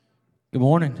Good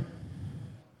morning.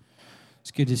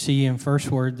 It's good to see you in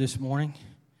First Word this morning.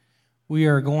 We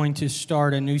are going to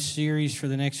start a new series for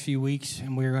the next few weeks,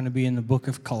 and we're going to be in the book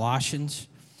of Colossians.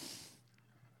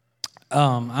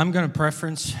 I'm going to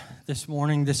preference this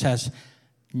morning. This has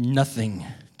nothing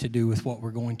to do with what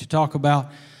we're going to talk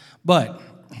about, but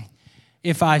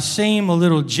if I seem a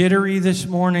little jittery this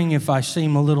morning, if I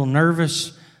seem a little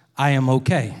nervous, I am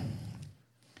okay.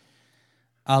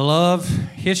 I love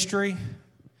history.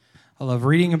 I love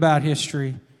reading about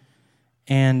history,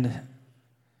 and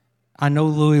I know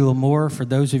Louis L'Amour. For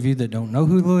those of you that don't know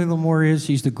who Louis L'Amour is,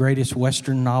 he's the greatest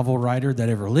Western novel writer that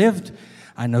ever lived.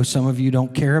 I know some of you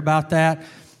don't care about that,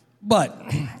 but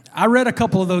I read a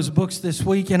couple of those books this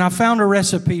week, and I found a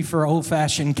recipe for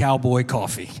old-fashioned cowboy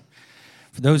coffee.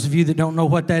 For those of you that don't know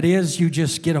what that is, you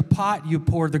just get a pot, you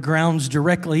pour the grounds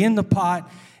directly in the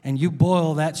pot, and you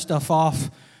boil that stuff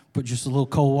off. Put just a little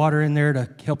cold water in there to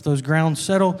help those grounds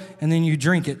settle, and then you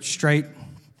drink it straight.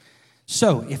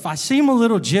 So if I seem a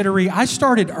little jittery, I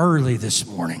started early this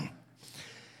morning,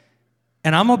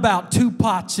 and I'm about 2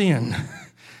 pots in.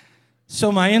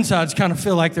 So my insides kind of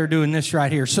feel like they're doing this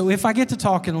right here. So if I get to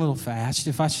talking a little fast,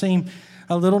 if I seem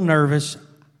a little nervous,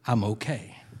 I'm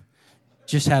okay.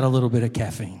 Just had a little bit of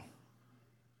caffeine.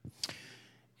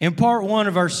 In part 1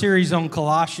 of our series on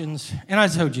Colossians, and I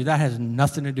told you that has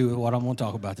nothing to do with what I'm going to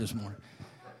talk about this morning.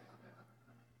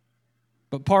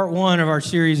 But part 1 of our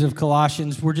series of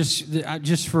Colossians, we're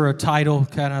just for a title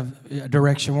kind of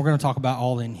direction, we're going to talk about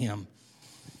all in Him.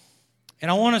 And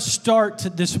I want to start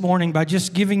this morning by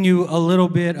just giving you a little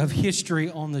bit of history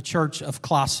on the church of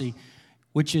Colossae,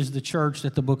 which is the church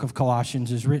that the book of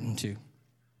Colossians is written to.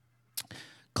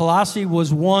 Colossae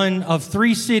was one of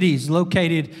 3 cities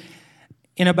located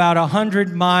about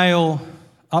 100 miles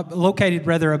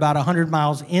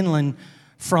inland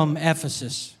from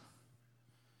Ephesus.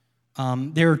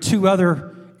 There are 2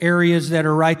 other areas that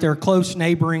are right there, close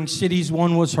neighboring cities.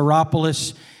 One was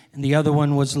Hierapolis, and the other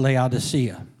one was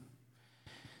Laodicea.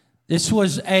 This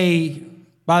was by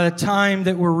the time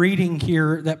that we're reading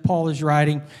here, that Paul is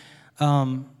writing,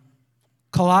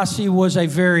 Colossae was a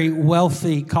very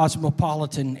wealthy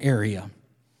cosmopolitan area.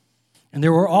 And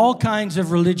there were all kinds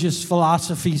of religious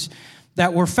philosophies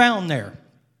that were found there.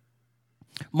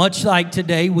 Much like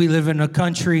today, we live in a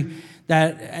country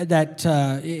that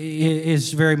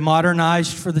is very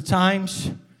modernized for the times.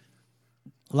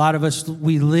 A lot of us, I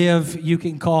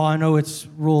know it's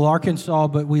rural Arkansas,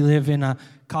 but we live in a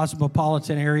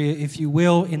cosmopolitan area, if you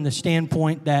will, in the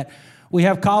standpoint that we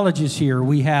have colleges here,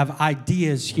 we have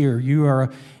ideas here.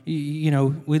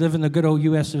 We live in the good old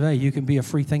US of A. You can be a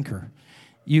free thinker.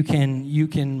 You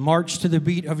can march to the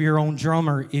beat of your own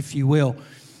drummer, if you will.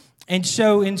 And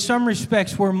so in some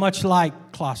respects, we're much like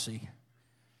Colossae.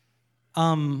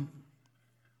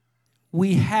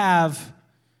 We have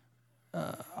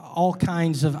all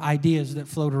kinds of ideas that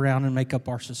float around and make up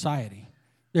our society.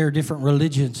 There are different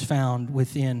religions found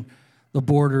within the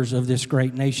borders of this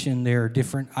great nation. There are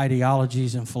different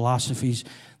ideologies and philosophies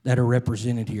that are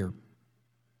represented here.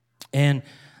 And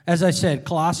as I said,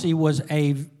 Colossae was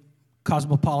a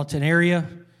cosmopolitan area.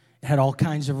 It had all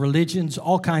kinds of religions,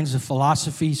 all kinds of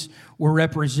philosophies were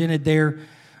represented there.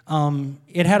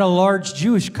 It had a large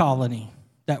Jewish colony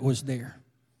that was there.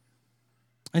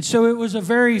 And so it was a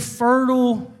very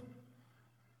fertile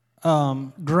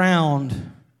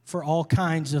ground for all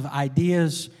kinds of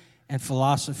ideas and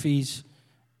philosophies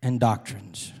and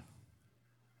doctrines.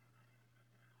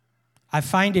 I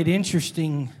find it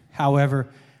interesting, however,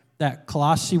 that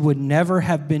Colossae would never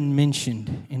have been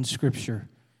mentioned in Scripture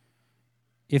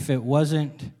if it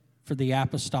wasn't for the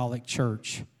apostolic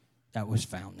church that was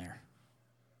found there.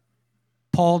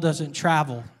 Paul doesn't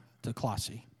travel to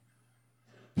Colossae.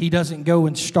 He doesn't go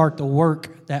and start the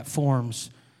work that forms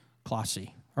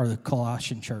Colossae or the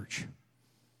Colossian church.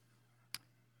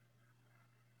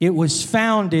 It was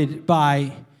founded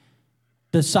by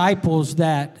disciples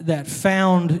that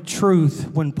found truth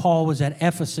when Paul was at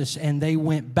Ephesus, and they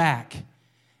went back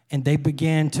and they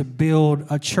began to build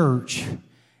a church,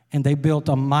 and they built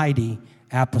a mighty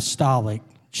apostolic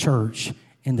church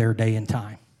in their day and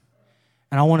time.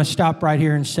 And I want to stop right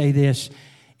here and say this.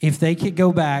 If they could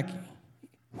go back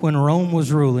when Rome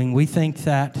was ruling, we think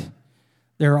that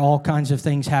there are all kinds of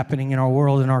things happening in our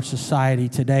world and our society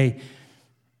today.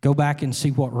 Go back and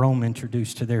see what Rome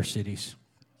introduced to their cities.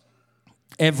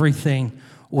 Everything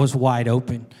was wide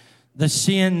open. The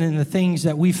sin and the things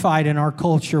that we fight in our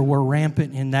culture were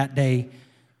rampant in that day,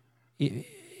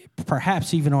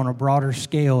 perhaps even on a broader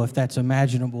scale, if that's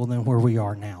imaginable, than where we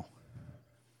are now.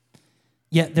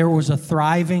 Yet there was a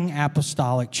thriving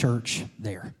apostolic church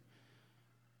there.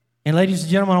 And ladies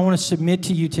and gentlemen, I want to submit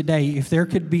to you today, if there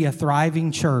could be a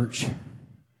thriving church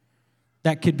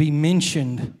that could be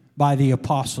mentioned by the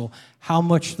apostle, how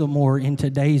much the more in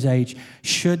today's age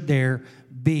should there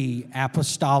be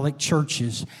apostolic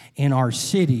churches in our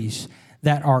cities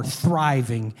that are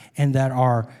thriving and that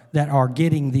are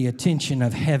getting the attention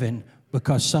of heaven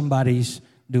because somebody's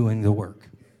doing the work.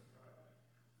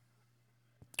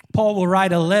 Paul will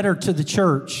write a letter to the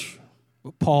church,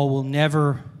 but Paul will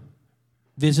never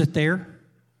visit there.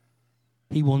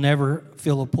 He will never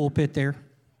fill a pulpit there.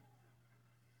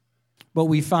 But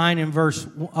we find in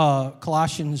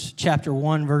Colossians chapter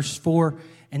 1, verse 4,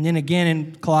 and then again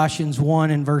in Colossians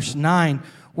 1 and verse 9,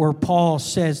 where Paul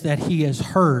says that he has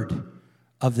heard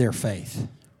of their faith.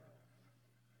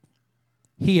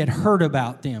 He had heard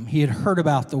about them. He had heard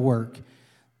about the work.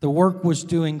 The work was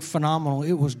doing phenomenal.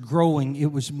 It was growing.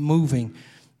 It was moving.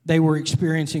 They were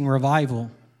experiencing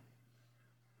revival.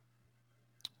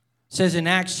 It says in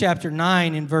Acts chapter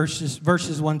 9 in verses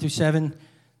 1 through 7,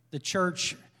 the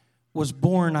church was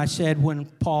born, I said, when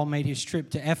Paul made his trip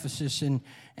to Ephesus, and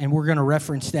we're going to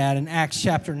reference that. In Acts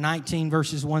chapter 19,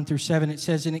 verses 1 through 7, it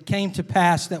says, "And it came to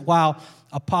pass that while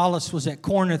Apollos was at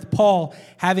Corinth, Paul,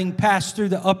 having passed through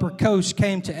the upper coast,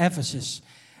 came to Ephesus.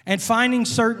 And finding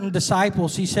certain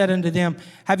disciples, he said unto them,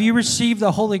 Have you received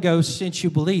the Holy Ghost since you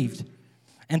believed?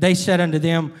 And they said unto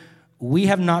them, We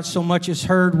have not so much as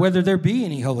heard whether there be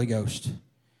any Holy Ghost.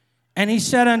 And he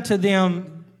said unto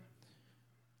them,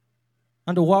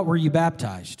 Unto what were you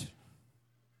baptized?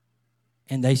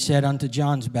 And they said, Unto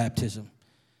John's baptism.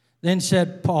 Then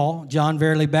said Paul, John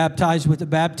verily baptized with the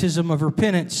baptism of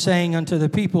repentance, saying unto the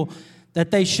people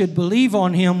that they should believe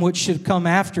on him which should come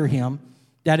after him,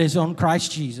 that is, on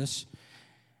Christ Jesus.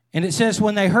 And it says,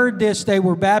 when they heard this, they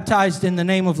were baptized in the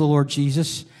name of the Lord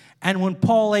Jesus. And when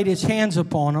Paul laid his hands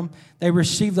upon them, they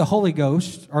received the Holy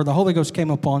Ghost, or the Holy Ghost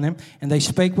came upon them, and they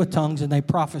spake with tongues, and they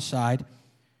prophesied.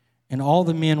 And all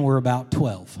the men were about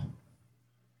 12.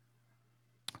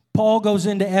 Paul goes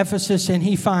into Ephesus, and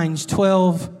he finds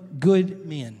 12 good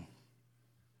men.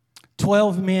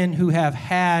 12 men who have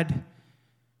had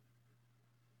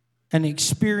an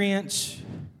experience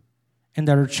and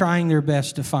that are trying their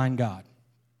best to find God.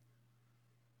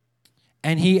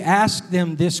 And he asked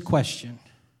them this question.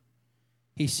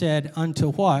 He said,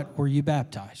 Unto what were you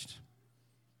baptized?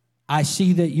 I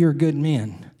see that you're good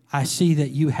men. I see that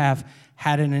you have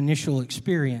had an initial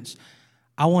experience.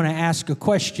 I want to ask a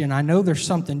question. I know there's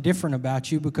something different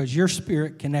about you because your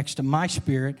spirit connects to my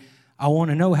spirit. I want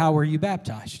to know, how were you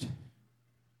baptized?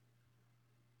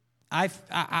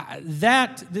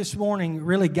 That this morning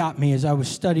really got me as I was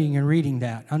studying and reading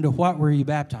that. Unto what were you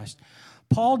baptized?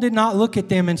 Paul did not look at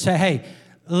them and say, hey,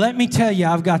 let me tell you,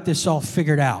 I've got this all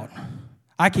figured out.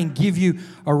 I can give you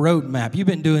a roadmap. You've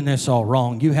been doing this all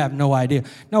wrong. You have no idea.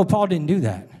 No, Paul didn't do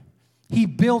that. He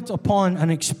built upon an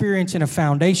experience and a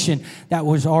foundation that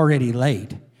was already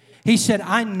laid. He said,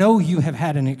 I know you have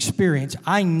had an experience.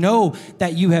 I know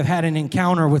that you have had an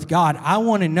encounter with God. I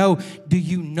want to know, do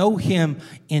you know him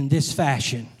in this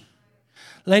fashion?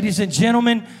 Ladies and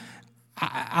gentlemen,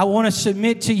 I want to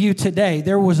submit to you today,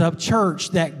 there was a church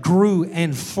that grew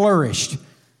and flourished,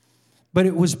 but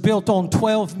it was built on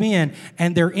 12 men,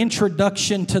 and their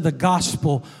introduction to the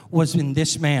gospel was in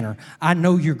this manner. I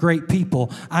know you're great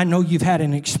people. I know you've had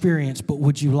an experience, but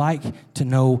would you like to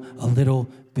know a little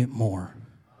bit more?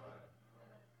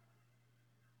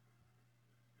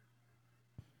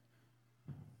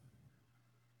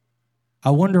 I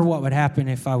wonder what would happen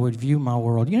if I would view my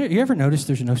world. You ever notice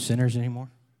there's no sinners anymore?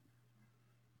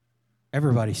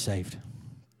 Everybody's saved.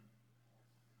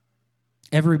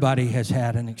 Everybody has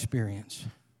had an experience.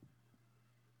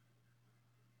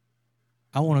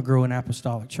 I want to grow an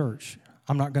apostolic church.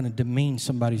 I'm not going to demean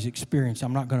somebody's experience.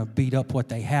 I'm not going to beat up what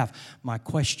they have. My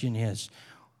question is,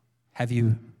 have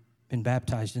you been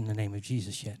baptized in the name of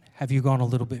Jesus yet? Have you gone a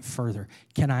little bit further?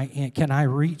 Can I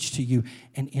reach to you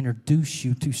and introduce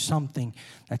you to something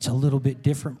that's a little bit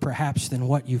different perhaps than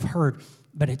what you've heard,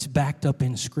 but it's backed up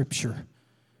in Scripture?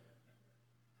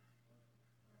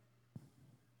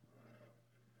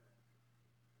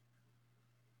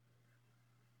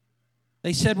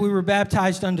 They said we were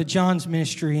baptized unto John's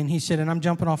ministry, and he said, and I'm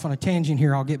jumping off on a tangent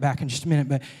here, I'll get back in just a minute,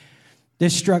 but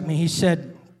this struck me. He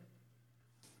said,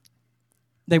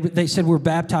 they said we're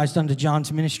baptized unto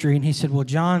John's ministry, and he said, well,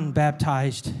 John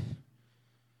baptized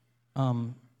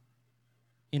in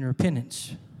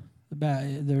repentance,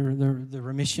 the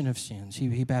remission of sins.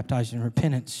 He baptized in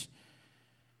repentance.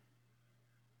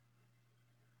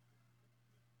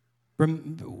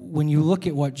 When you look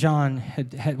at what John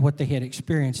had what they had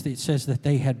experienced, it says that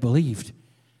they had believed.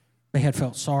 They had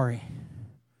felt sorry.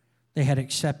 They had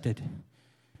accepted.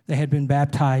 They had been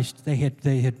baptized. They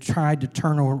had tried to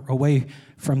turn away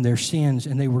from their sins,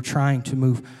 and they were trying to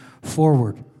move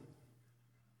forward.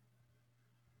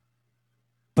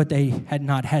 But they had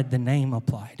not had the name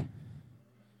applied.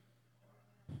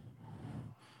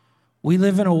 We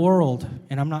live in a world,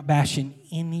 and I'm not bashing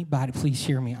anybody. Please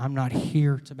hear me. I'm not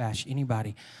here to bash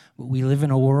anybody. But we live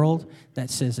in a world that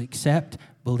says accept,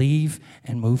 believe,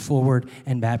 and move forward.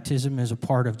 And baptism is a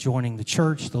part of joining the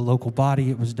church, the local body.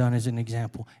 It was done as an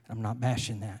example. I'm not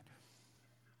bashing that.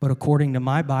 But according to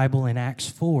my Bible in Acts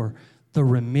 4, the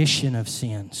remission of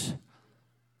sins.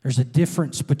 There's a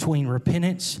difference between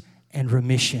repentance and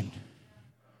remission.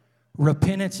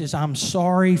 Repentance is I'm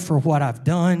sorry for what I've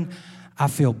done. I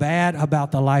feel bad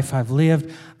about the life I've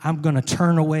lived. I'm going to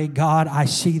turn away. God, I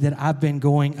see that I've been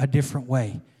going a different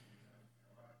way.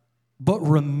 But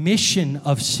remission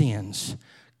of sins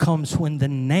comes when the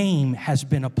name has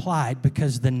been applied,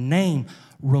 because the name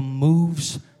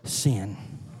removes sin.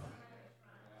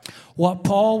 What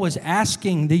Paul was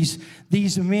asking these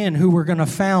men who were going to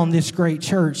found this great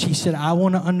church, he said, I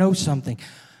want to know something.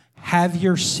 Have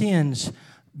your sins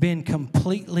been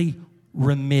completely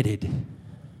remitted?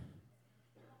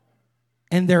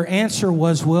 And their answer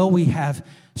was, well, we have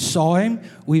saw him,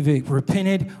 we've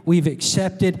repented, we've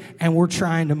accepted, and we're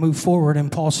trying to move forward. And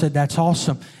Paul said, that's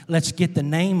awesome. Let's get the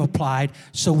name applied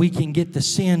so we can get the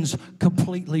sins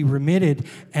completely remitted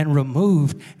and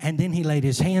removed. And then he laid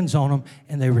his hands on them,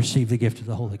 and they received the gift of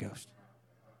the Holy Ghost.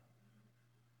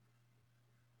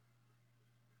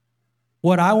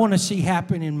 What I want to see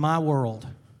happen in my world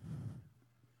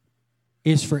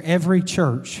is for every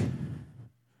church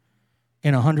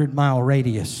in a 100-mile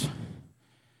radius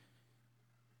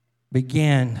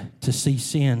began to see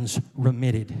sins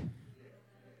remitted.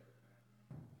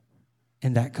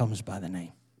 And that comes by the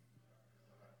name.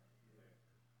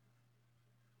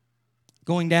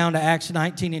 Going down to Acts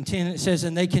 19 and 10, it says,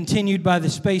 and they continued by the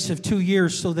space of 2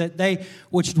 years, so that they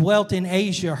which dwelt in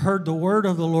Asia heard the word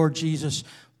of the Lord Jesus,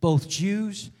 both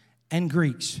Jews and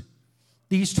Greeks.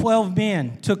 These 12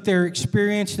 men took their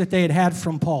experience that they had had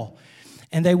from Paul,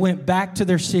 and they went back to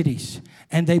their cities,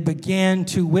 and they began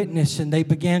to witness, and they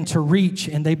began to reach,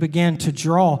 and they began to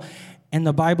draw. And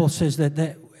the Bible says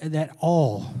that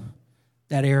all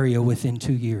that area within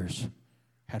 2 years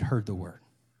had heard the word.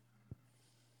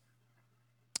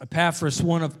 Epaphras,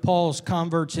 one of Paul's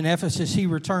converts in Ephesus, he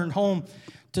returned home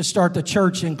to start the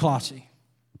church in Colossae.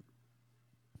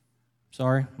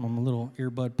 Sorry, my little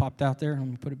earbud popped out there. Let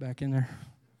me put it back in there.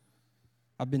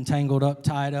 I've been tangled up,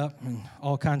 tied up, and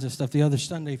all kinds of stuff. The other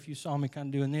Sunday, if you saw me kind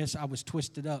of doing this, I was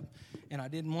twisted up, and I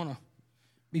didn't want to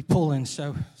be pulling,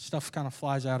 so stuff kind of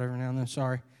flies out every now and then.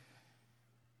 Sorry.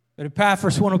 But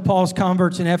Epaphras, one of Paul's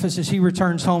converts in Ephesus, he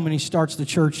returns home, and he starts the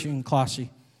church in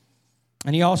Colossae.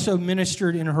 And he also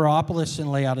ministered in Hierapolis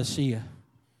and Laodicea.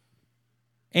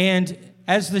 And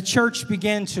as the church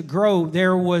began to grow,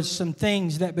 there was some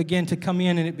things that began to come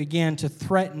in, and it began to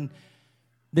threaten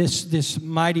this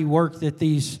mighty work that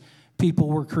these people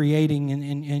were creating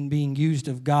and being used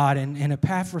of God. And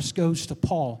Epaphras goes to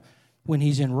Paul when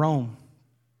he's in Rome.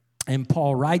 And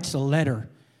Paul writes a letter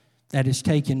that is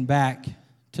taken back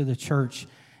to the church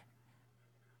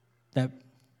that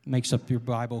makes up your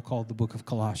Bible, called the book of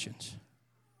Colossians.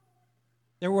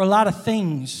 There were a lot of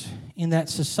things in that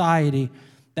society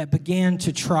that began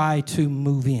to try to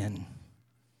move in.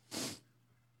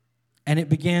 And it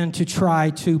began to try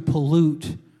to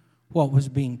pollute what was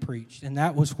being preached. And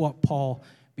that was what Paul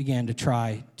began to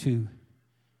try to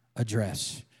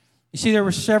address. You see, there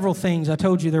were several things. I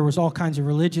told you there was all kinds of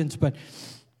religions, but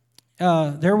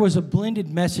there was a blended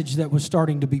message that was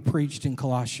starting to be preached in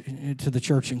to the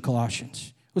church in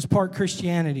Colossians. It was part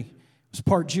Christianity. It was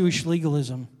part Jewish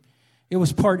legalism. It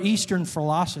was part Eastern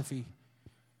philosophy.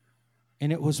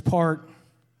 And it was part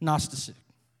Gnosticism.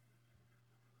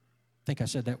 I think I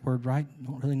said that word right.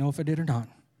 Don't really know if I did or not.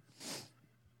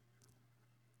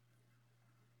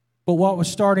 But what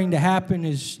was starting to happen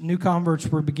is new converts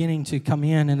were beginning to come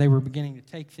in, and they were beginning to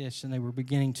take this, and they were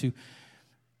beginning to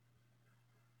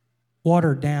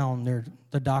water down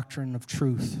the doctrine of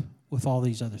truth with all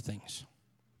these other things.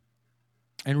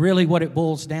 And really what it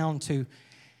boils down to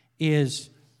is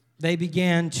they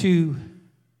began to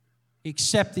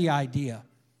accept the idea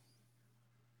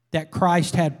that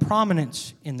Christ had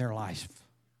prominence in their life,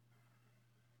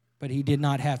 but he did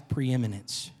not have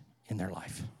preeminence in their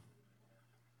life.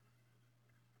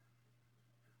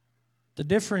 The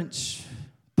difference,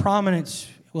 prominence,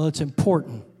 well, it's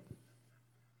important.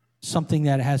 Something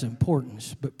that has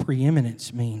importance, but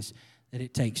preeminence means that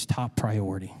it takes top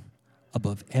priority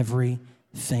above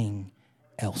everything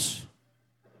else.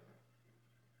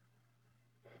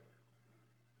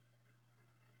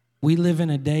 We live in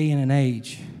a day and an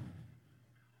age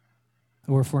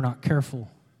where if we're not careful,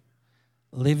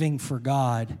 living for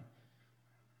God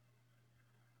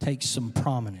takes some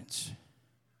prominence,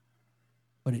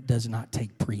 but it does not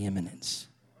take preeminence.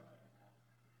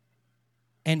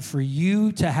 And for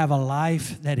you to have a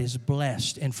life that is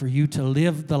blessed and for you to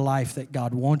live the life that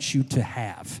God wants you to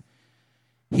have,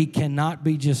 He cannot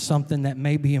be just something that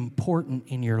may be important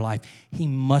in your life. He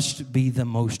must be the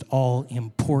most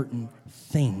all-important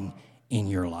thing in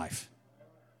your life.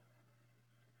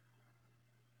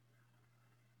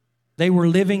 They were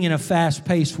living in a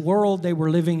fast-paced world. They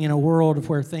were living in a world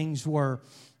where things were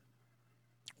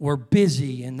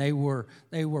busy, and they were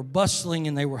bustling,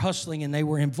 and they were hustling, and they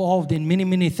were involved in many,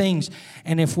 many things.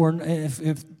 And if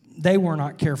they were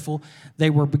not careful,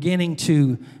 they were beginning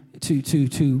to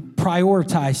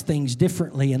prioritize things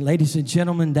differently. And ladies and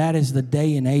gentlemen, that is the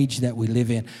day and age that we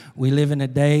live in. We live in a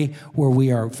day where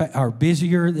we are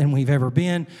busier than we've ever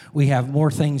been. We have more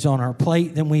things on our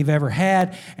plate than we've ever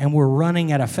had, and we're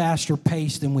running at a faster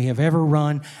pace than we have ever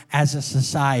run as a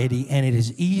society. And it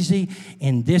is easy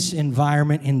in this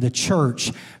environment, in the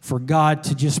church, for God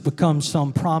to just become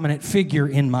some prominent figure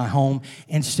in my home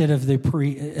instead of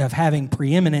having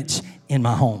preeminence in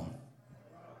my home.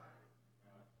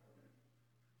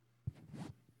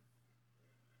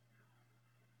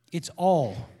 It's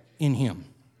all in Him.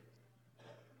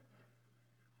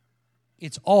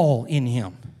 It's all in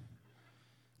Him.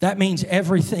 That means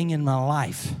everything in my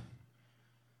life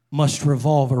must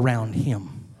revolve around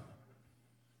Him.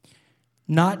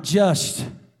 Not just,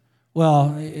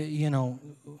 the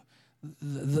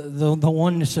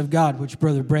oneness of God, which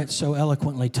Brother Brett so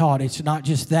eloquently taught. It's not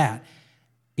just that.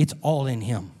 It's all in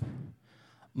Him.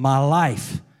 My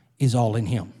life is all in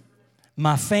Him.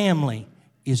 My family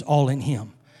is all in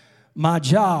Him. My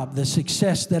job, the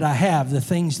success that I have, the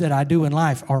things that I do in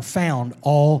life are found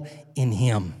all in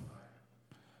Him.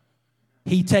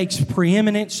 He takes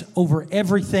preeminence over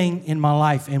everything in my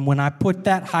life. And when I put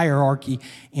that hierarchy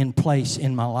in place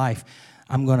in my life,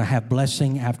 I'm going to have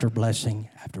blessing after blessing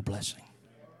after blessing.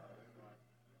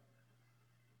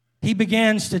 He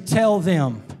begins to tell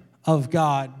them of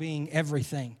God being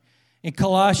everything. In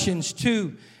Colossians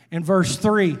 2 and verse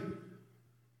 3,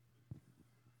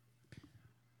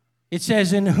 it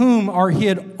says, in whom are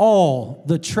hid all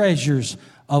the treasures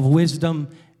of wisdom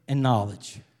and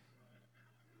knowledge.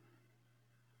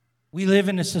 We live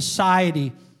in a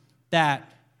society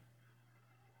that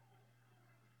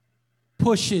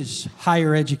pushes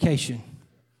higher education.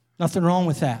 Nothing wrong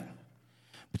with that.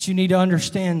 But you need to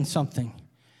understand something.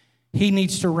 He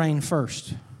needs to reign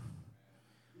first.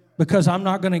 Because I'm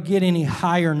not going to get any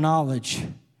higher knowledge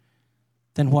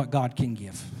than what God can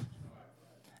give.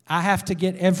 I have to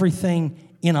get everything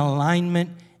in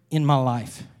alignment in my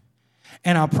life.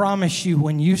 And I promise you,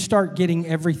 when you start getting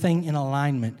everything in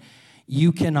alignment,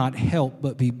 you cannot help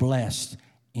but be blessed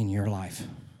in your life.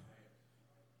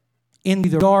 In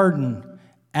the garden,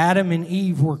 Adam and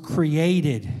Eve were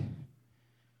created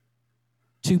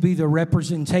to be the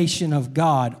representation of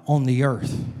God on the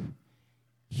earth.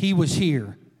 He was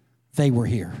here. They were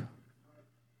here.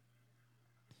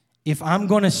 If I'm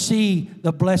going to see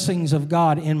the blessings of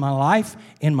God in my life,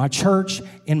 in my church,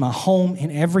 in my home,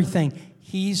 in everything,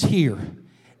 He's here.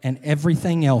 And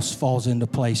everything else falls into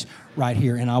place right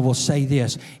here. And I will say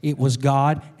this, it was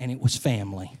God and it was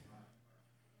family.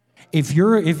 If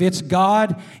it's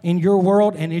God in your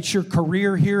world and it's your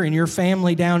career here and your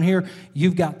family down here,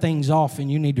 you've got things off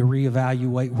and you need to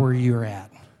reevaluate where you're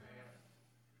at.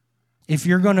 If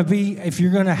you're going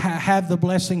to have the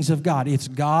blessings of God, it's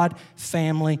God,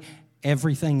 family,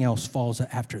 everything else falls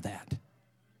after that.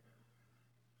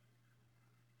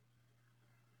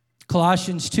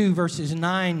 Colossians 2 verses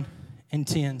 9 and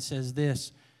 10 says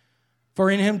this,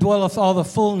 for in Him dwelleth all the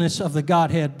fullness of the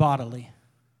Godhead bodily.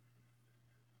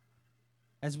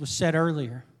 As was said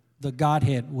earlier, the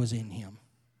Godhead was in Him.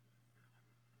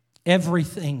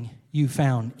 Everything you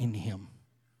found in Him.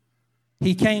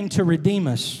 He came to redeem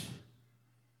us.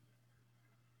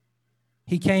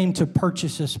 He came to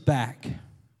purchase us back.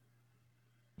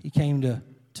 He came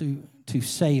to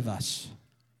save us.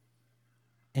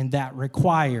 And that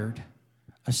required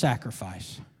a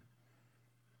sacrifice.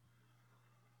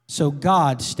 So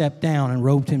God stepped down and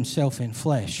robed Himself in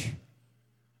flesh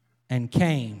and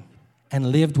came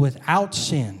and lived without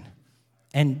sin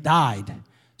and died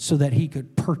so that He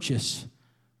could purchase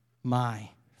my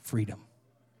freedom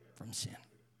from sin.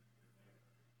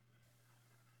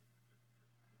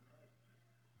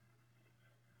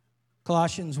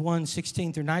 Colossians 1,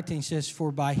 16 through 19 says,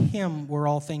 for by Him were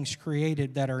all things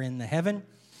created that are in the heaven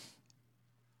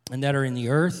and that are in the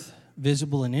earth,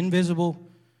 visible and invisible,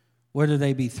 whether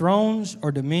they be thrones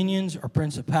or dominions or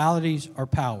principalities or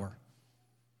power.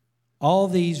 All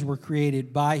these were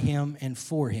created by him and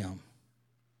for him.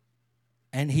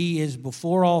 And he is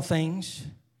before all things,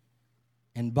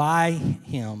 and by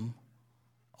him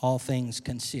all things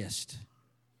consist.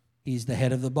 He's the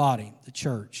head of the body, the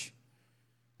church,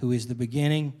 who is the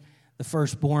beginning, the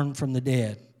firstborn from the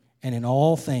dead, and in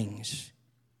all things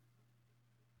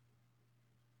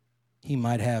he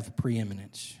might have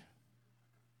preeminence.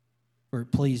 For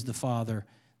it pleased the Father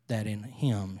that in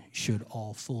him should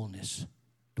all fullness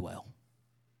dwell.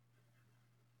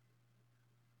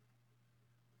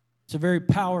 It's a very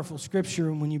powerful scripture,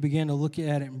 and when you begin to look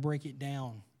at it and break it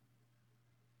down,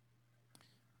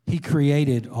 he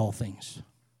created all things.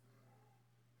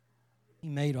 He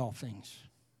made all things.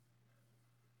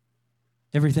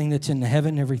 Everything that's in the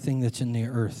heaven, everything that's in the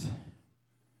earth.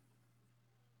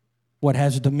 What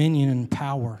has dominion and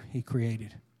power, he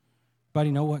created.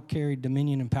 Anybody know what carried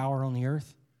dominion and power on the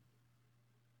earth?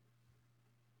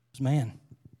 It was man.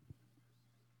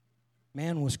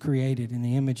 Man was created in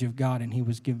the image of God, and he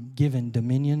was given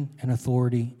dominion and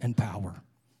authority and power.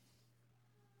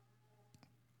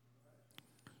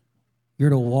 You're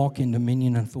to walk in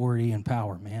dominion, authority, and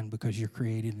power, man, because you're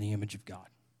created in the image of God.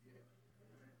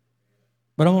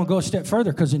 But I want to go a step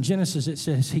further, because in Genesis it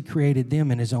says he created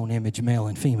them in his own image, male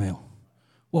and female.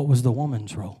 What was the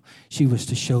woman's role? She was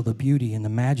to show the beauty and the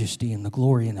majesty and the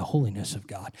glory and the holiness of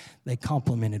God. They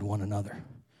complemented one another.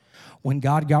 When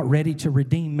God got ready to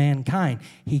redeem mankind,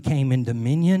 he came in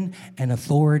dominion and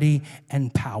authority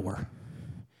and power.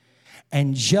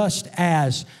 And just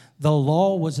as the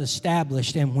law was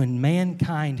established, and when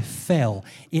mankind fell,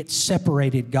 it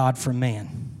separated God from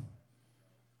man.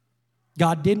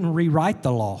 God didn't rewrite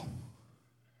the law,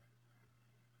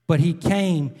 but he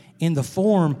came in the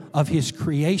form of his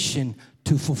creation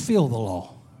to fulfill the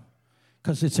law,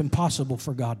 because it's impossible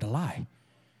for God to lie.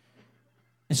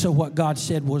 And so what God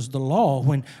said was the law,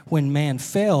 when man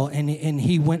fell and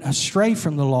he went astray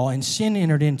from the law and sin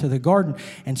entered into the garden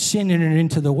and sin entered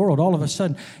into the world, all of a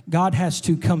sudden God has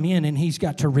to come in and he's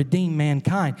got to redeem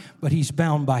mankind, but he's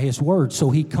bound by his word. So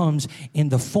he comes in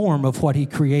the form of what he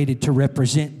created to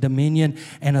represent dominion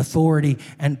and authority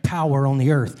and power on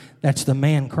the earth. That's the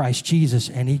man Christ Jesus,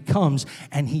 and he comes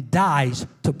and he dies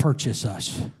to purchase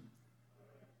us.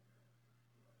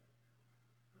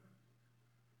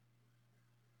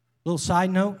 Little side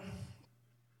note.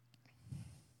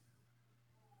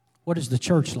 What is the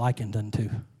church likened unto?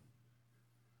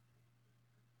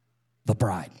 The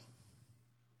bride.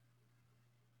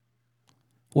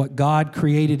 What God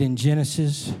created in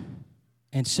Genesis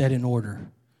and set in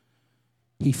order,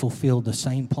 he fulfilled the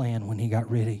same plan when he got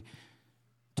ready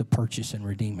to purchase and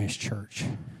redeem his church.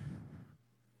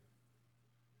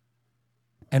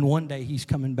 And one day he's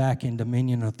coming back in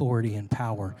dominion, authority, and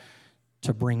power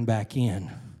to bring back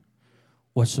in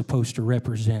what's supposed to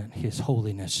represent his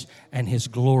holiness and his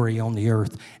glory on the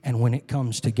earth. And when it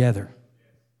comes together,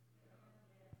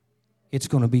 it's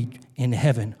going to be in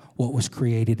heaven what was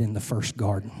created in the first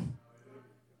garden.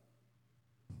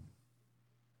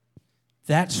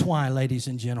 That's why, ladies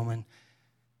and gentlemen,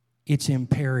 it's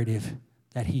imperative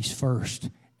that he's first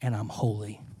and I'm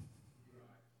holy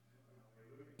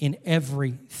in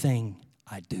everything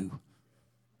I do.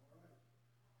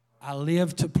 I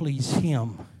live to please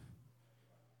him,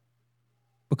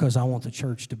 because I want the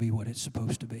church to be what it's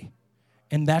supposed to be.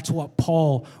 And that's what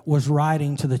Paul was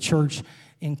writing to the church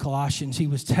in Colossians. He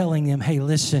was telling them, hey,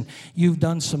 listen, you've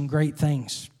done some great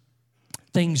things.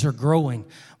 Things are growing.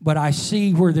 But I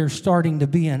see where there's starting to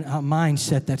be a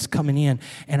mindset that's coming in,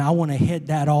 and I want to head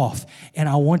that off. And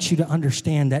I want you to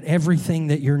understand that everything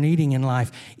that you're needing in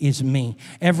life is me.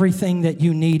 Everything that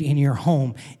you need in your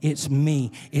home, it's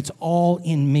me. It's all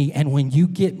in me. And when you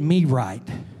get me right,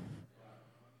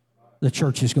 the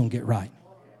church is going to get right.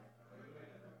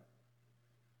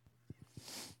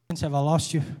 Have I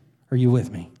lost you? Are you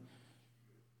with me?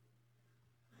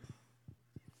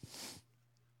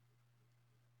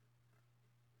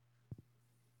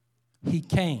 He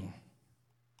came,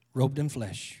 robed in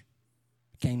flesh,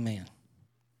 became man.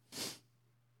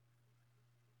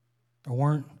 There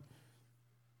weren't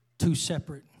two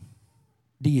separate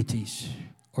deities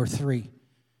or three.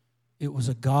 It was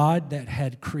a God that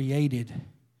had created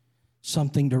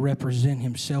something to represent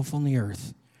himself on the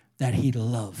earth that he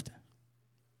loved.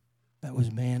 That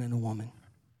was man and a woman.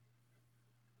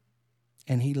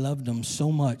 And he loved them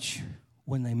so much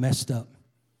when they messed up,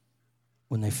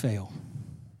 when they failed,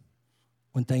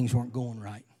 when things weren't going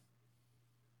right,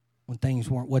 when things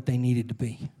weren't what they needed to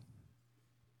be.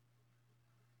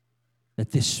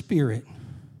 That this spirit,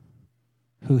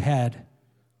 who had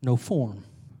no form,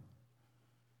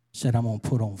 said, I'm going to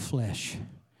put on flesh,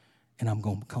 and I'm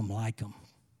going to become like them.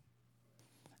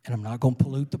 And I'm not going to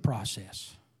pollute the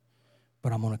process,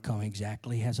 but I'm going to come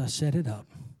exactly as I set it up.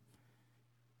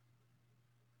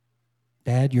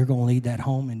 Dad, you're going to lead that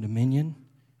home in dominion.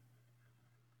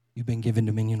 You've been given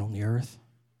dominion on the earth.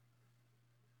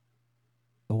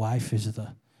 The wife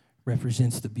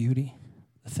represents the beauty,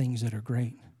 the things that are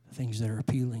great, the things that are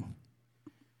appealing.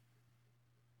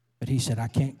 But he said, I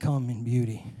can't come in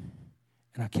beauty,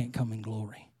 and I can't come in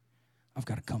glory. I've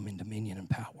got to come in dominion and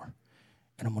power.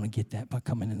 And I'm going to get that by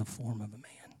coming in the form of a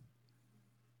man.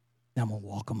 Now I'm going to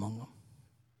walk among them.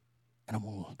 And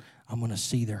I'm going to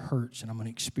see their hurts, and I'm going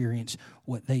to experience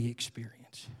what they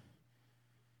experience.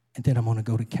 And then I'm going to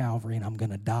go to Calvary, and I'm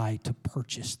going to die to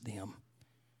purchase them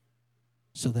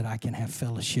so that I can have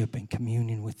fellowship and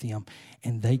communion with them,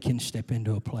 and they can step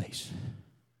into a place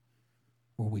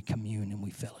where we commune and we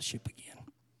fellowship again.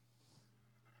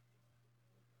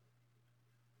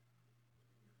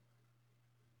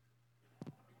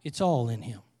 It's all in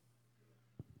him.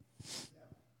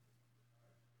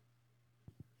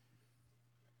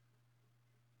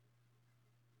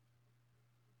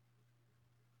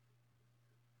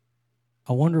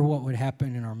 I wonder what would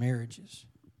happen in our marriages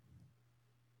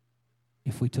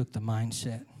if we took the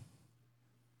mindset,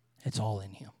 it's all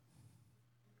in him.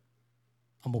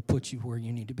 I'm going to put you where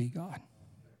you need to be, God.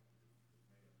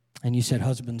 And you said,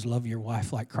 husbands, love your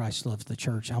wife like Christ loves the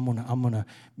church. I'm gonna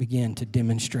begin to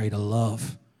demonstrate a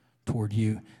love toward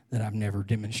you that I've never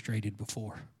demonstrated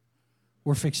before.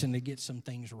 We're fixing to get some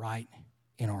things right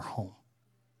in our home.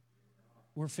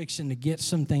 We're fixing to get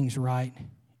some things right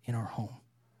in our home.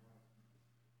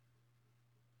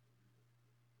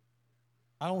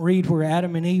 I don't read where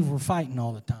Adam and Eve were fighting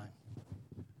all the time.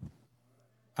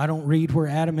 I don't read where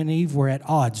Adam and Eve were at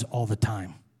odds all the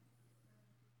time.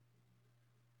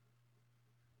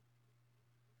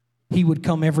 He would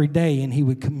come every day and he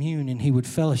would commune and he would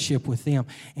fellowship with them.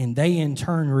 And they in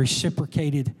turn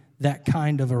reciprocated that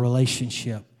kind of a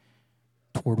relationship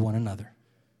toward one another.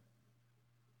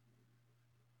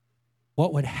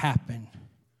 What would happen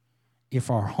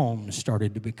if our home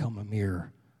started to become a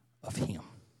mirror of him?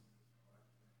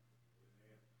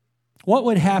 What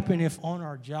would happen if on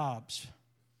our jobs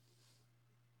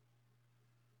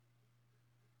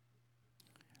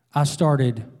I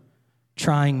started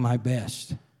trying my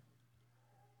best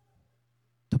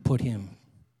to put him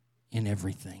in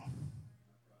everything?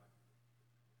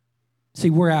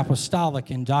 See, we're apostolic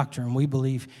in doctrine. We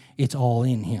believe it's all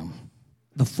in him.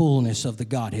 The fullness of the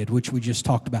Godhead, which we just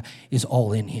talked about, is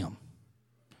all in him.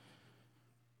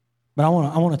 But I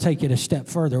want to take it a step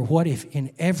further. What if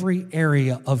in every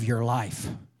area of your life,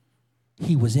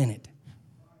 he was in it?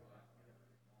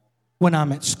 When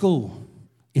I'm at school,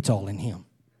 it's all in him.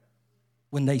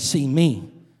 When they see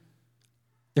me,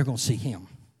 they're going to see him.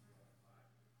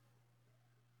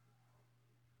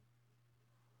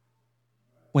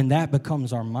 When that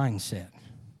becomes our mindset,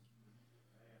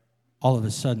 all of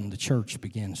a sudden the church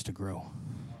begins to grow.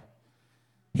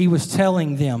 He was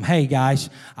telling them, hey guys,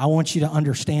 I want you to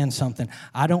understand something.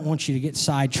 I don't want you to get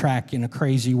sidetracked in a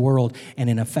crazy world and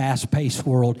in a fast-paced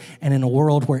world and in a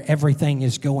world where everything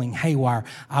is going haywire.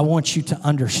 I want you to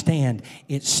understand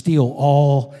it's still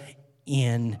all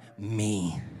in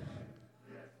me.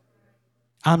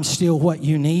 I'm still what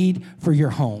you need for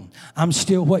your home. I'm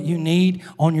still what you need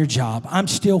on your job. I'm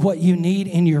still what you need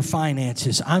in your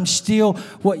finances. I'm still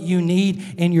what you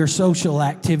need in your social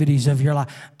activities of your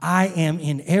life. I am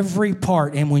in every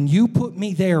part. And when you put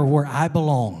me there where I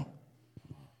belong,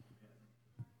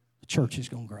 the church is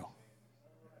going to grow.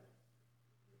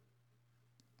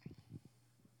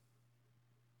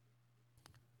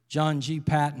 John G.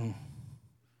 Patton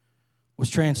was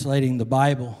translating the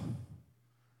Bible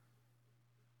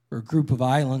for a group of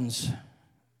islands,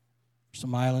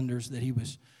 some islanders that he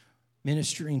was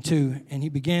ministering to, and he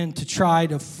began to try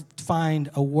to find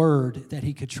a word that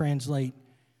he could translate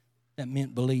that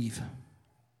meant believe.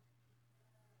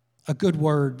 A good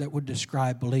word that would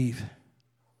describe believe.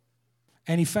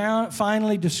 And he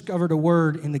finally discovered a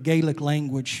word in the Gaelic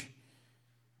language,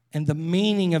 and the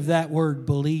meaning of that word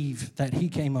believe that he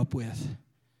came up with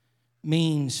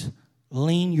means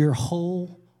lean your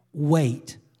whole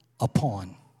weight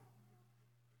upon.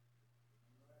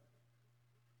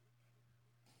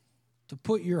 To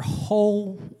put your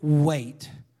whole weight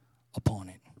upon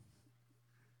it.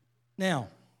 Now,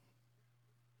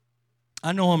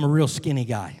 I know I'm a real skinny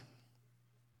guy.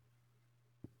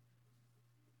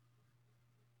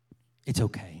 It's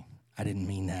okay. I didn't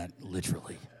mean that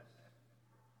literally.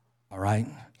 All right?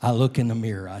 I look in the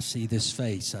mirror. I see this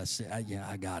face. I say, yeah,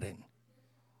 I got it.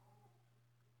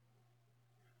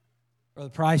 Brother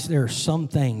Price, there are some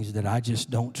things that I just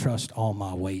don't trust all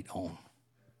my weight on.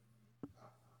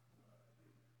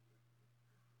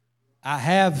 I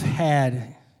have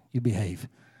had, you behave.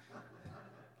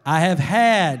 I have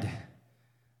had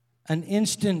an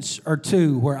instance or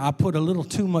two where I put a little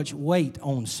too much weight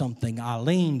on something. I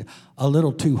leaned a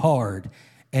little too hard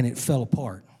and it fell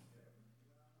apart.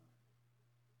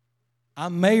 I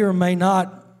may or may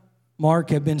not,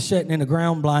 Mark, have been sitting in a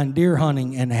ground blind deer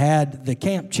hunting and had the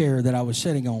camp chair that I was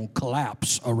sitting on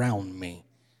collapse around me.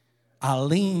 I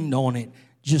leaned on it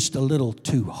just a little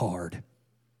too hard.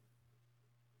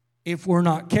 If we're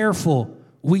not careful,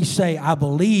 we say, I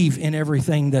believe in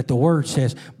everything that the Word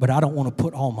says, but I don't want to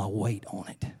put all my weight on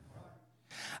it.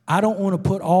 I don't want to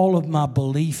put all of my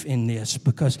belief in this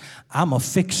because I'm a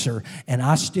fixer and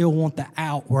I still want the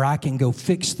out where I can go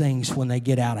fix things when they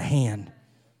get out of hand.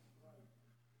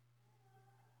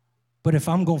 But if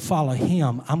I'm going to follow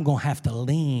Him, I'm going to have to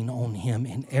lean on Him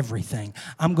in everything.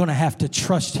 I'm going to have to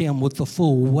trust Him with the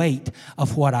full weight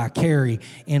of what I carry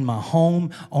in my home,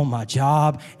 on my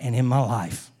job, and in my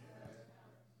life.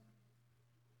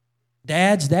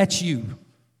 Dads, that's you.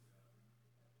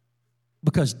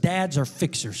 Because dads are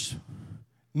fixers.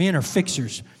 Men are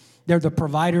fixers. They're the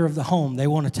provider of the home. They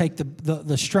want to take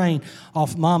the strain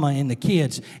off mama and the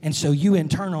kids. And so you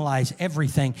internalize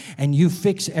everything and you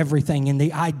fix everything. And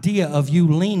the idea of you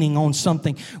leaning on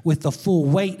something with the full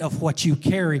weight of what you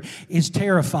carry is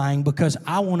terrifying because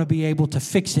I want to be able to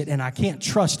fix it. And I can't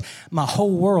trust my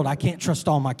whole world. I can't trust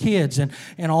all my kids and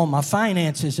all my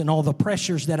finances and all the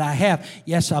pressures that I have.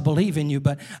 Yes, I believe in you,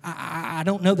 but I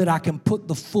don't know that I can put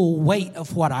the full weight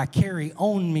of what I carry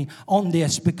on me on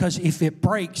this, because if it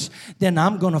breaks, then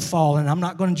I'm going to fall, and I'm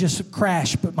not going to just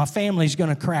crash, but my family's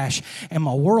going to crash, and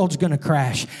my world's going to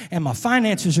crash, and my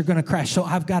finances are going to crash. So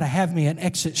I've got to have me an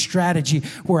exit strategy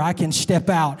where I can step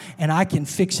out and I can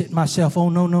fix it myself. Oh,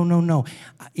 no, no, no, no.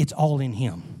 It's all in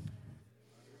Him.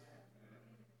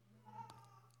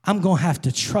 I'm going to have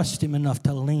to trust Him enough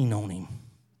to lean on Him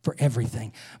for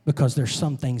everything, because there's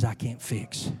some things I can't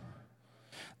fix.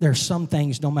 There's some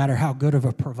things, no matter how good of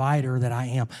a provider that I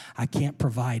am, I can't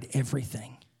provide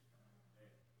everything.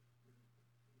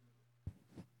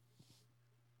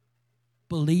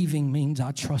 Believing means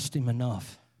I trust Him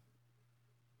enough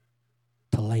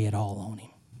to lay it all on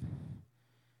Him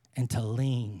and to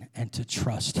lean and to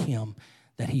trust Him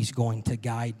that He's going to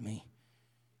guide me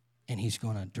and He's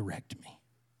going to direct me.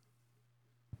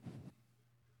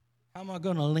 How am I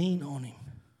going to lean on Him?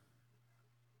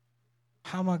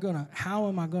 How am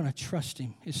I going to trust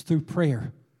Him? It's through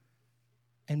prayer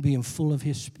and being full of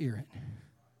His Spirit.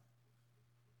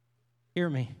 Hear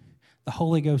me. The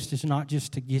Holy Ghost is not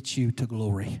just to get you to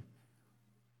glory.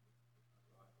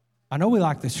 I know we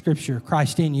like the scripture,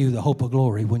 Christ in you, the hope of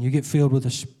glory. When you get filled with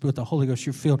the Holy Ghost,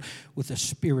 you're filled with the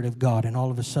Spirit of God, and all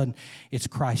of a sudden, it's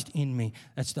Christ in me.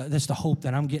 That's the hope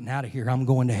that I'm getting out of here. I'm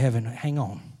going to heaven. Hang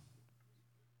on.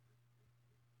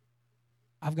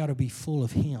 I've got to be full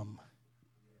of Him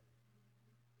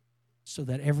so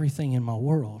that everything in my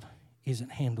world isn't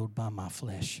handled by my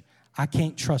flesh. I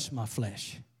can't trust my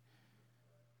flesh.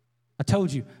 I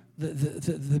told you,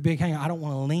 the big hang, I don't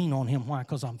want to lean on Him. Why?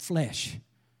 Because I'm flesh.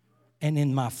 And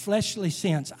in my fleshly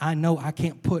sense, I know I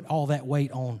can't put all that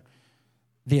weight on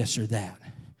this or that.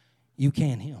 You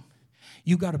can Him.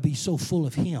 You got to be so full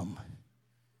of Him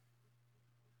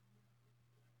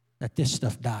that this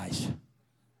stuff dies.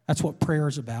 That's what prayer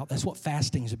is about. That's what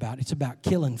fasting is about. It's about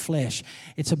killing flesh.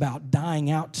 It's about dying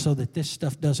out so that this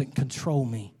stuff doesn't control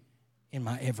me in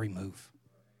my every move.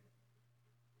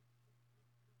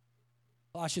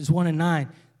 Colossians 1:9,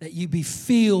 that you be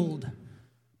filled.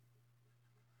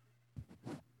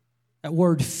 That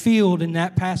word filled in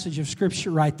that passage of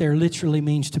Scripture right there literally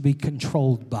means to be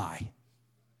controlled by.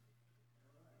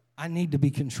 I need to be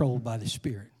controlled by the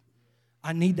Spirit.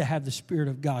 I need to have the Spirit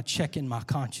of God checking my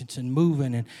conscience and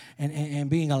moving and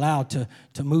being allowed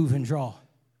to move and draw.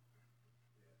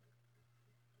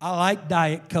 I like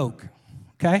Diet Coke,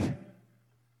 okay?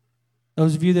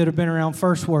 Those of you that have been around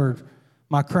First Word,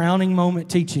 my crowning moment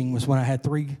teaching was when I had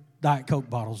 3 Diet Coke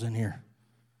bottles in here.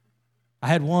 I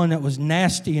had one that was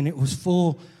nasty and it was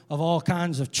full of all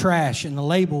kinds of trash and the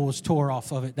label was tore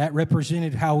off of it. That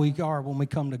represented how we are when we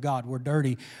come to God. We're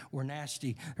dirty, we're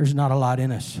nasty, there's not a lot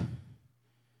in us.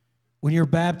 When you're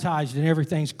baptized and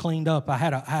everything's cleaned up, I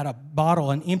had a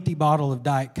bottle, an empty bottle of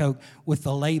Diet Coke with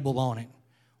the label on it.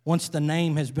 Once the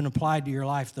name has been applied to your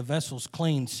life, the vessel's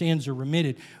clean, sins are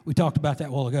remitted. We talked about that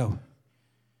a while ago.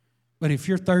 But if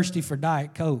you're thirsty for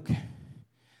Diet Coke,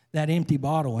 that empty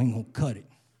bottle ain't going to cut it.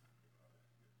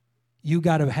 You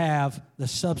got to have the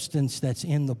substance that's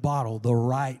in the bottle, the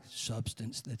right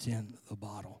substance that's in the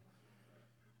bottle.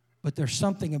 But there's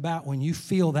something about when you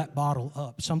fill that bottle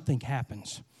up, something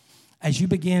happens. As you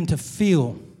begin to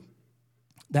fill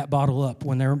that bottle up,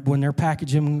 when they're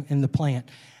packaging in the plant,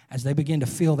 as they begin to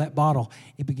fill that bottle,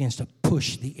 it begins to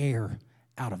push the air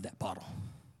out of that bottle.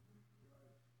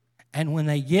 And when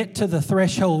they get to the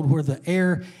threshold where the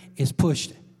air is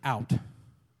pushed out,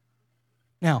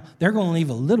 now, they're going to leave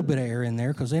a little bit of air in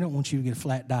there because they don't want you to get a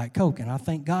flat Diet Coke, and I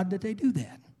thank God that they do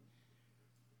that.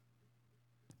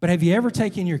 But have you ever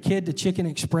taken your kid to Chicken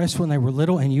Express when they were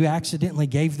little and you accidentally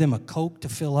gave them a Coke to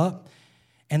fill up,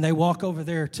 and they walk over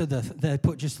there they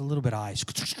put just a little bit of ice,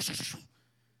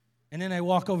 and then they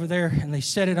walk over there and they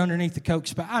set it underneath the Coke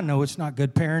spout. I know it's not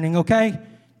good parenting, okay?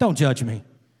 Don't judge me.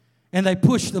 And they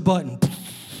push the button.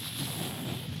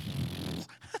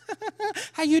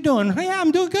 How you doing? Yeah,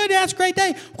 I'm doing good. That's a great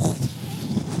day.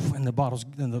 And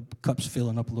the cup's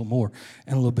filling up a little more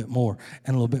and a little bit more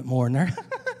and a little bit more. And they're,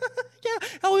 yeah,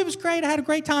 oh, it was great. I had a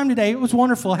great time today. It was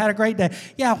wonderful. I had a great day.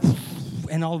 Yeah.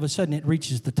 And all of a sudden it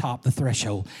reaches the top, the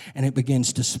threshold, and it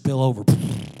begins to spill over.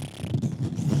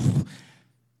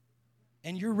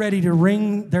 And you're ready to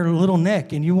wring their little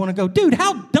neck, and you want to go, dude,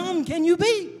 how dumb can you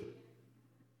be?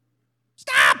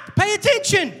 Stop. Pay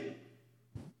attention.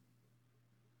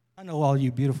 I know all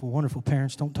you beautiful, wonderful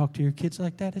parents don't talk to your kids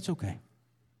like that. It's okay.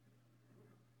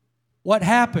 What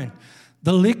happened?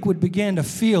 The liquid began to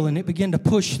fill, and it began to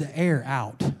push the air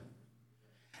out.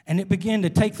 And it began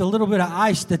to take the little bit of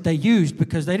ice that they used,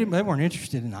 because they weren't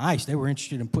interested in the ice. They were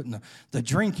interested in putting the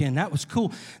drink in. That was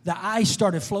cool. The ice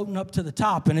started floating up to the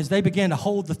top, and as they began to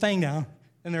hold the thing down,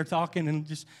 and they're talking, and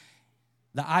just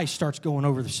the ice starts going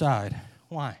over the side.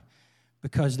 Why?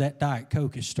 Because that Diet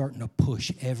Coke is starting to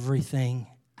push everything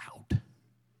out.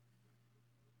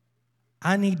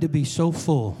 I need to be so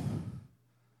full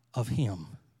of Him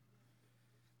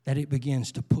that it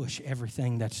begins to push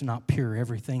everything that's not pure,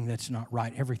 everything that's not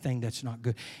right, everything that's not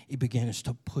good. It begins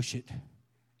to push it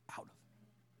out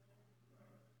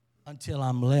until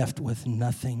I'm left with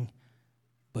nothing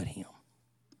but Him.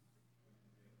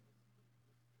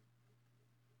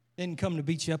 Didn't come to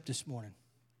beat you up this morning.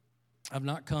 I've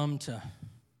not come to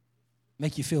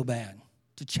make you feel bad,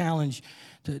 to challenge,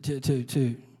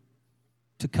 to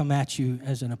come at you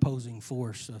as an opposing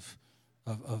force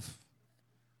of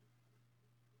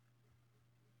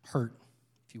hurt,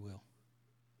 if you will.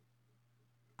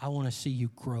 I want to see you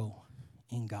grow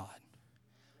in God.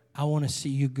 I want to see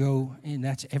you go, and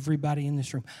that's everybody in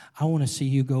this room. I want to see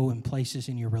you go in places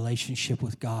in your relationship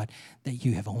with God that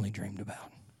you have only dreamed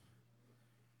about.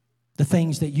 The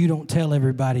things that you don't tell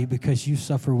everybody because you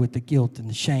suffer with the guilt and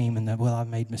the shame and well, I've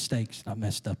made mistakes, I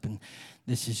messed up, and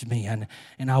this is me.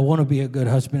 And I want to be a good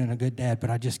husband and a good dad, but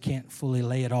I just can't fully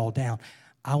lay it all down.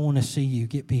 I want to see you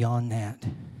get beyond that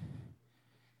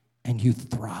and you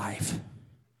thrive.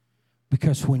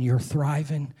 Because when you're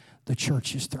thriving, the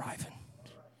church is thriving.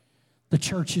 The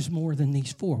church is more than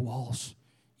these four walls.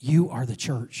 You are the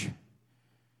church.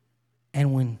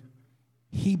 And when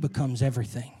He becomes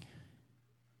everything,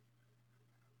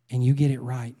 and you get it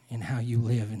right in how you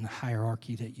live in the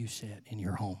hierarchy that you set in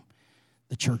your home,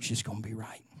 the church is going to be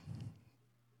right.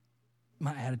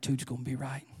 My attitude's going to be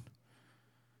right.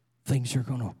 Things are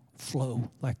going to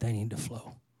flow like they need to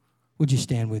flow. Would you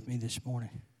stand with me this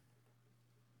morning?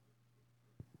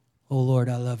 Oh, Lord,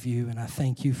 I love you, and I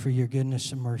thank you for your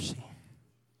goodness and mercy.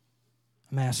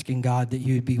 I'm asking, God, that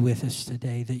you would be with us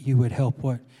today, that you would help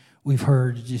what we've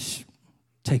heard just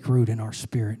take root in our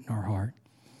spirit and our heart.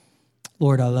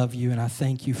 Lord, I love you, and I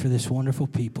thank you for this wonderful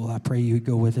people. I pray you would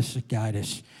go with us and guide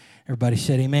us. Everybody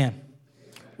said amen.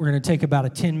 We're going to take about a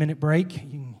 10-minute break. You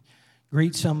can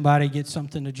greet somebody, get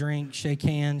something to drink, shake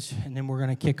hands, and then we're going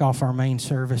to kick off our main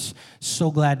service. So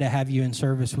glad to have you in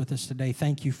service with us today.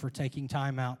 Thank you for taking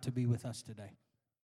time out to be with us today.